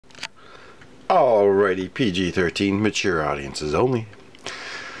Alrighty, PG-13, mature audiences only.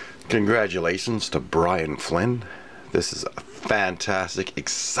 Congratulations to Brian Flynn. This is a fantastic,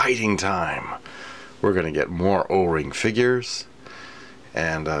 exciting time. We're going to get more O-ring figures.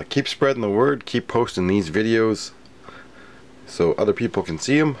 And keep spreading the word, keep posting these videos so other people can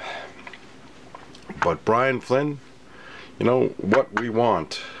see them. But Brian Flynn, you know what we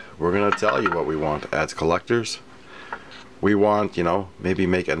want. We're going to tell you what we want as collectors. We want, you know, maybe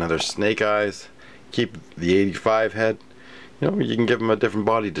make another Snake Eyes, keep the 85 head. You know, you can give him a different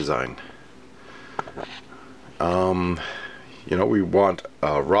body design. You know, we want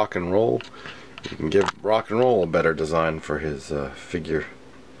rock and roll. You can give rock and roll a better design for his figure.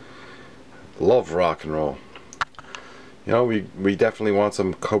 Love rock and roll. You know, we definitely want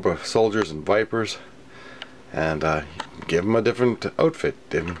some Cobra soldiers and Vipers, and give them a different outfit,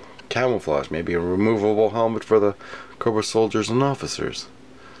 different camouflage, maybe a removable helmet for the Cobra soldiers and officers.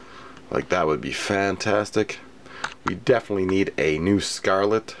 Like, that would be fantastic. We definitely need a new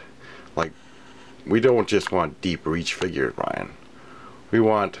Scarlet. Like, we don't just want deep reach figures, Ryan. We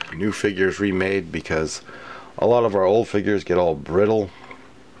want new figures remade, because a lot of our old figures get all brittle.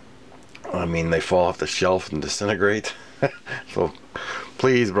 I mean, they fall off the shelf and disintegrate. So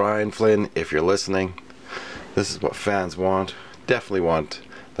please, Brian Flynn, if you're listening, this is what fans want. Definitely want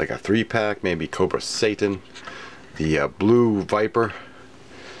like a 3-pack, maybe Cobra Satan, the blue Viper.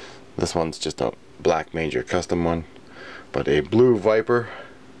 This one's just a black major custom one, but a blue Viper,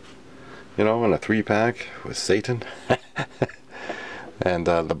 you know, in a 3-pack with Satan. And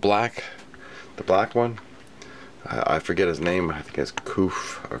the black one, I forget his name. I think it's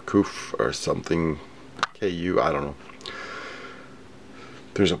Koof or something, KU, I don't know.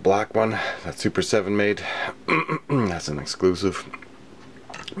 There's a black one that Super7 made. That's an exclusive.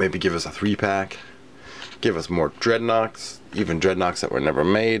 Maybe give us a 3-pack. Give us more Dreadnoks, even Dreadnoks that were never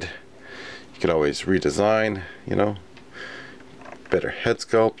made. You could always redesign, you know. Better head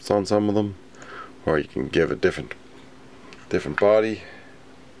sculpts on some of them, or you can give a different body.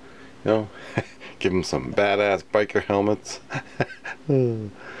 You know, give them some badass biker helmets.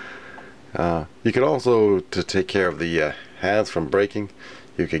 You could also, to take care of the hands from breaking,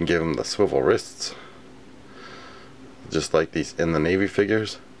 you can give them the swivel wrists, just like these in the Navy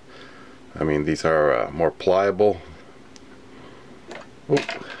figures. I mean, these are more pliable. Oh,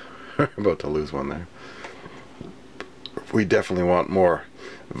 about to lose one there. We definitely want more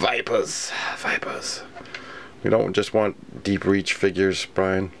Vipers. We don't just want deep reach figures,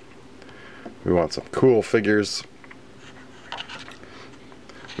 Brian. We want some cool figures.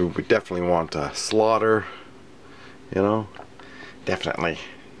 We definitely want Slaughter, you know, definitely,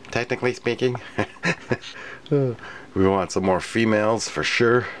 technically speaking. We want some more females for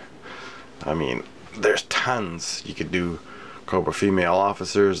sure. I mean, there's tons. You could do Cobra female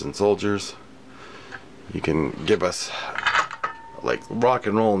officers and soldiers. You can give us, like, rock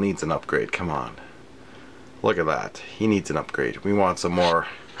and roll needs an upgrade. Come on, look at that, he needs an upgrade. We want some more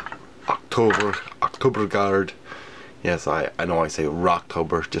October Guard. Yes, I know I say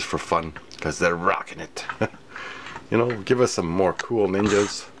Rocktober just for fun, because they're rocking it. You know, give us some more cool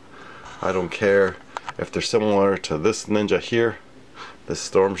ninjas. I don't care if they're similar to this ninja here, this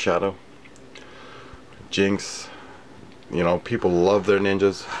Storm Shadow, Jinx. You know, people love their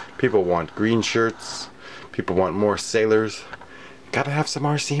ninjas. People want green shirts. People want more sailors. Gotta have some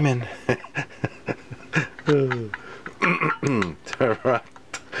more seamen. to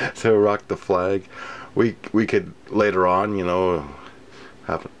rock the flag. We could later on, you know,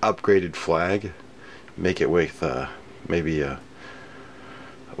 have an upgraded flag, make it with maybe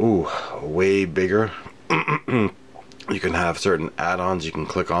way bigger. You can have certain add-ons you can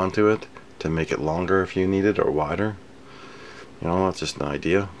click onto it to make it longer if you need it, or wider. You know, that's just an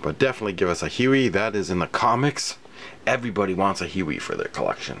idea. But definitely give us a Huey. That is in the comics. Everybody wants a Huey for their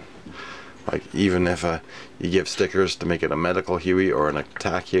collection. Like, even if you give stickers to make it a medical Huey or an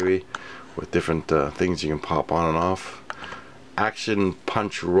attack Huey, with different things you can pop on and off. Action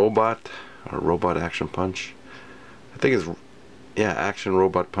Punch Robot, or Robot Action Punch, I think it's, yeah, Action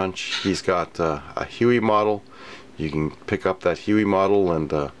Robot Punch. He's got a Huey model. You can pick up that Huey model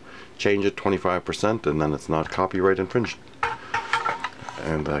and change it 25%, and then it's not copyright infringed.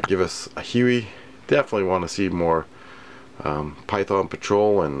 And give us a Huey. Definitely want to see more Python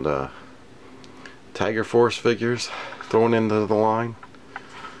Patrol and Tiger Force figures thrown into the line.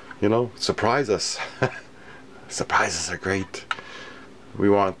 You know, surprise us. Surprises are great. We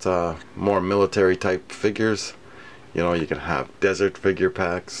want more military type figures. You know, you can have desert figure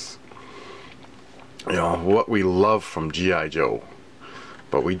packs. You know, what we love from G.I. Joe.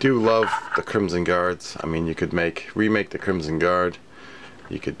 But we do love the Crimson Guards. I mean, you could remake the Crimson Guard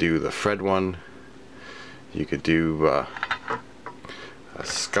You could do the Fred one. You could do a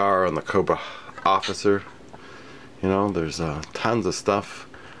Scar on the Cobra officer. You know, there's tons of stuff.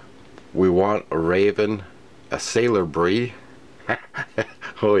 We want a Raven, a Sailor Bree.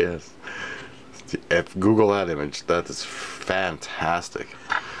 Oh yes. If Google that image, that is fantastic.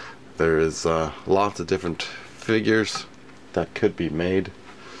 There is lots of different figures that could be made.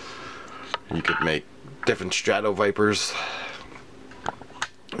 You could make different Strato Vipers.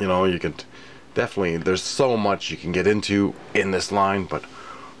 You know, you could definitely, there's so much you can get into in this line, but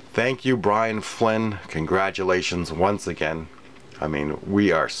thank you, Brian Flynn. Congratulations once again. I mean,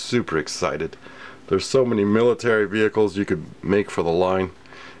 we are super excited. There's so many military vehicles you could make for the line,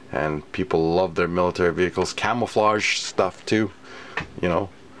 and people love their military vehicles. Camouflage stuff too, you know,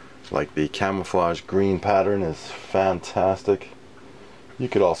 like the camouflage green pattern is fantastic. You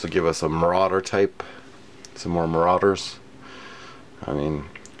could also give us a Marauder type, some more Marauders. I mean,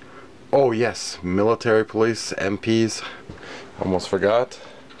 oh yes, military police, MPs. Almost forgot.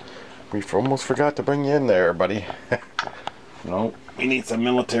 We almost forgot to bring you in there, buddy. No, we need some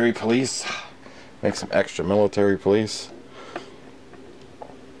military police. Make some extra military police.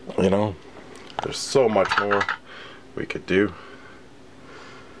 You know, there's so much more we could do.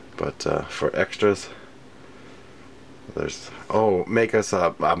 But for extras, there's, oh, make us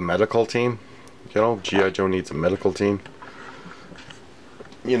a medical team. You know, G.I.Joe needs a medical team.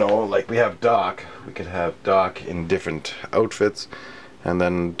 You know, like we have Doc. We could have Doc in different outfits. And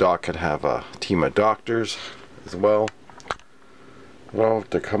then Doc could have a team of doctors as well. Well,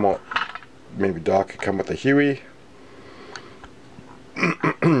 to come out, maybe Doc could come with a Huey.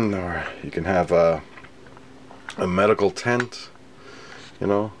 Or you can have a medical tent. You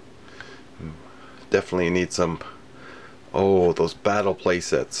know, definitely need some, oh, those battle play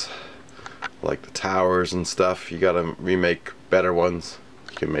sets, like the towers and stuff. You gotta remake better ones.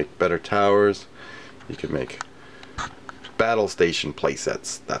 You can make better towers. You can make battle station play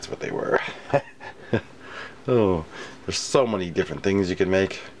sets. That's what they were. Oh, there's so many different things you can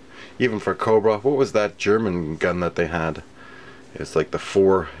make. Even for Cobra, what was that German gun that they had? It's like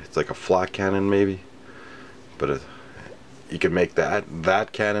it's like a flat cannon maybe, but you can make that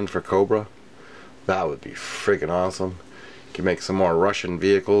cannon for Cobra. That would be friggin' awesome. You can make some more Russian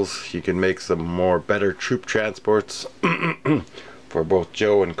vehicles. You can make some more better troop transports for both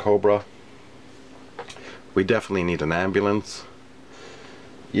Joe and Cobra. We definitely need an ambulance.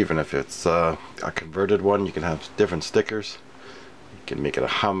 Even if it's a converted one, you can have different stickers. You can make it a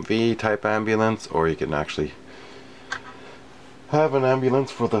Humvee type ambulance, or you can actually have an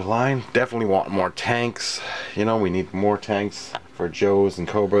ambulance for the line. Definitely want more tanks. You know, we need more tanks for Joes and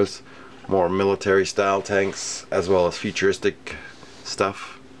Cobras. More military style tanks, as well as futuristic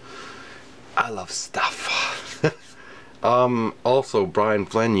stuff. I love stuff. Also, Brian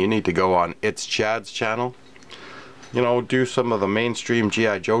Flynn, you need to go on It's Chad's channel. You know, do some of the mainstream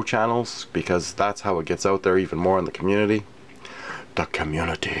G.I. Joe channels, because that's how it gets out there even more in the community. The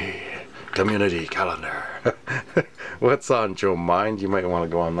community calendar. What's on Joe Mind? You might want to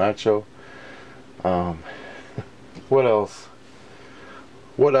go on that show. What else?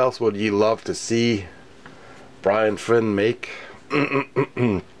 What else would you love to see Brian Flynn make?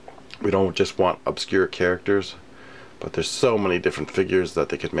 We don't just want obscure characters, but there's so many different figures that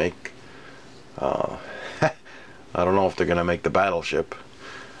they could make. I don't know if they're gonna make the battleship.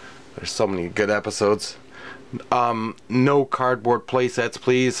 There's so many good episodes. No cardboard playsets,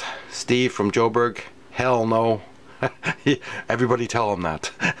 please. Steve from Joburg. Hell no. Everybody tell him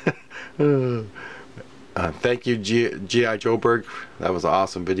that. Thank you, G.I. Joburg. That was an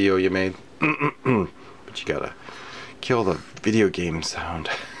awesome video you made. But you gotta kill the video game sound.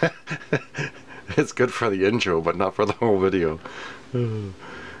 It's good for the intro, but not for the whole video.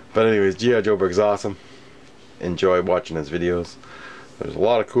 But anyways, G.I. Joburg's awesome. Enjoy watching his videos. There's a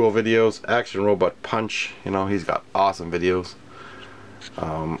lot of cool videos. Action Robot Punch, you know, he's got awesome videos.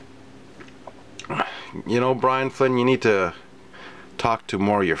 You know, Brian Flynn, you need to talk to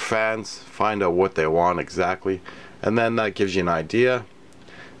more of your fans, find out what they want exactly, and then that gives you an idea,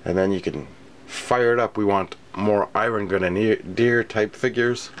 and then you can fire it up. We want more Iron Grenadier type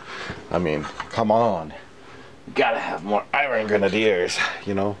figures. I mean, come on, you gotta have more Iron Grenadiers,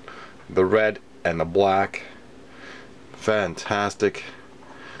 you know, the red and the black. Fantastic.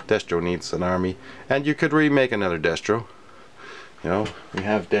 Destro needs an army, and you could remake another Destro. You know, we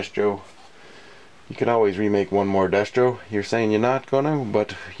have Destro. You can always remake one more Destro. You're saying you're not gonna,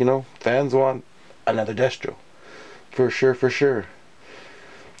 but you know, fans want another Destro. For sure, for sure.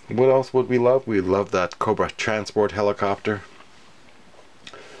 What else would we love? We'd love that Cobra transport helicopter.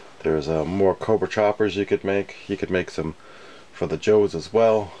 There's more Cobra choppers you could make. You could make some for the Joes as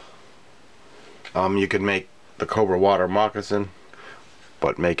well. You could make the Cobra water moccasin,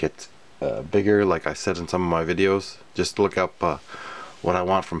 but make it bigger, like I said in some of my videos. Just look up what I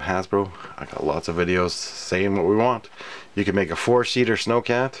want from Hasbro. I got lots of videos saying what we want. You can make a 4-seater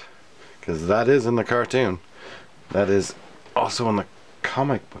snowcat, because that is in the cartoon. That is also in the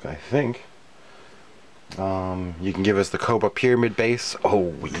comic book, I think. You can give us the Cobra pyramid base.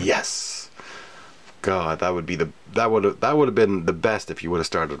 Oh yes, God, that would have been the best if you would have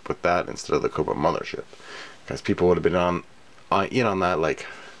started with that instead of the Cobra mothership, because people would have been in on that like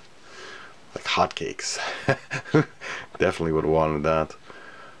hotcakes. Definitely would have wanted that.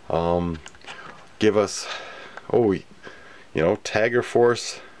 Give us, you know, Tiger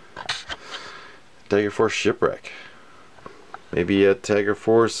Force Shipwreck. Maybe a Tiger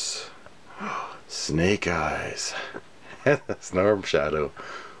Force Snake Eyes. Storm Shadow.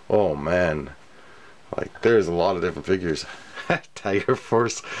 Oh man, like there's a lot of different figures. Tiger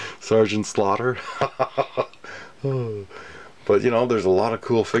Force Sergeant Slaughter. But you know, there's a lot of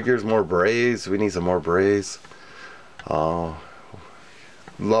cool figures. More berets. We need some more berets. Love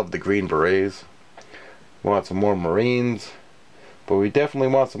the green berets. Want some more Marines, but we definitely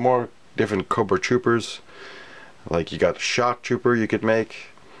want some more different Cobra Troopers. Like you got a Shock Trooper you could make.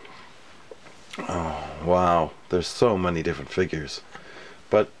 Oh wow, there's so many different figures.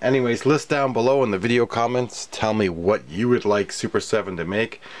 But anyways, list down below in the video comments, tell me what you would like Super7 to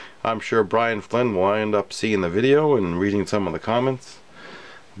make. I'm sure Brian Flynn will end up seeing the video and reading some of the comments.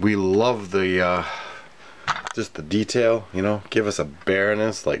 We love the just the detail, you know. Give us a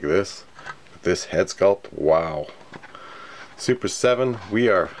Baroness like this with this head sculpt. Wow. Super7, we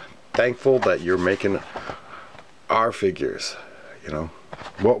are thankful that you're making our figures, you know,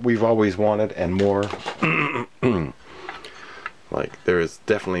 what we've always wanted and more. Like there is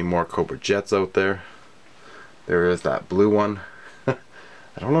definitely more Cobra Jets out there. There is that blue one. I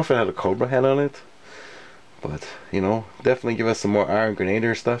don't know if it had a Cobra head on it, but you know, definitely give us some more Iron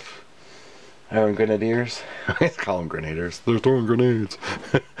Grenadier stuff. Iron Grenadiers. I call them Grenadiers. They're throwing grenades.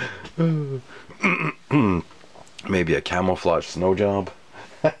 Maybe a camouflage snow job.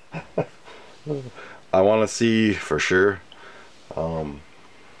 I want to see for sure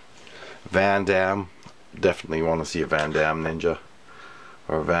Van Damme. Definitely want to see a Van Damme ninja,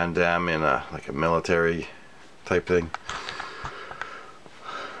 or a Van Damme in a like a military type thing.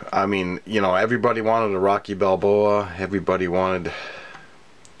 I mean, you know, everybody wanted a Rocky Balboa. Everybody wanted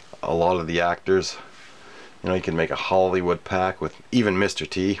a lot of the actors. You know, you can make a Hollywood pack with even Mr.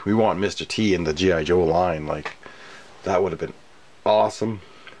 T. We want Mr. T in the G.I.Joe line. Like, that would have been awesome.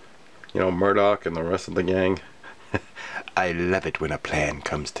 You know, Murdoch and the rest of the gang. I love it when a plan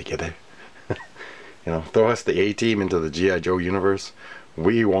comes together. You know, throw us the A-Team into the G.I. Joe universe.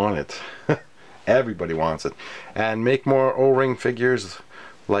 We want it. Everybody wants it. And make more O-ring figures,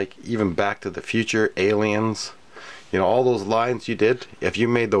 like even Back to the Future, Aliens. You know, all those lines you did, if you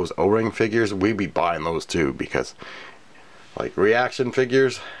made those O-ring figures, we'd be buying those too, because like reaction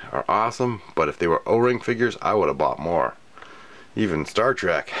figures are awesome, but if they were O-ring figures, I would have bought more. Even Star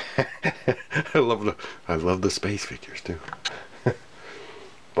Trek. I love the space figures too.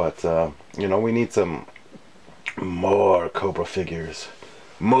 But you know, we need some more Cobra figures,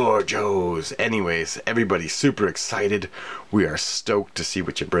 more Joes. Anyways, everybody's super excited. We are stoked to see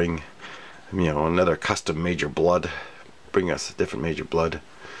what you bring. You know, another custom Major Blood. Bring us a different Major Blood.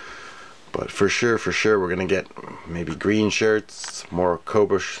 But for sure, we're gonna get maybe green shirts, more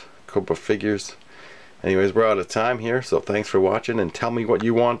Cobra figures. Anyways, we're out of time here, so thanks for watching, and tell me what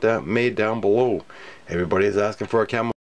you want made down below. Everybody's asking for a camel.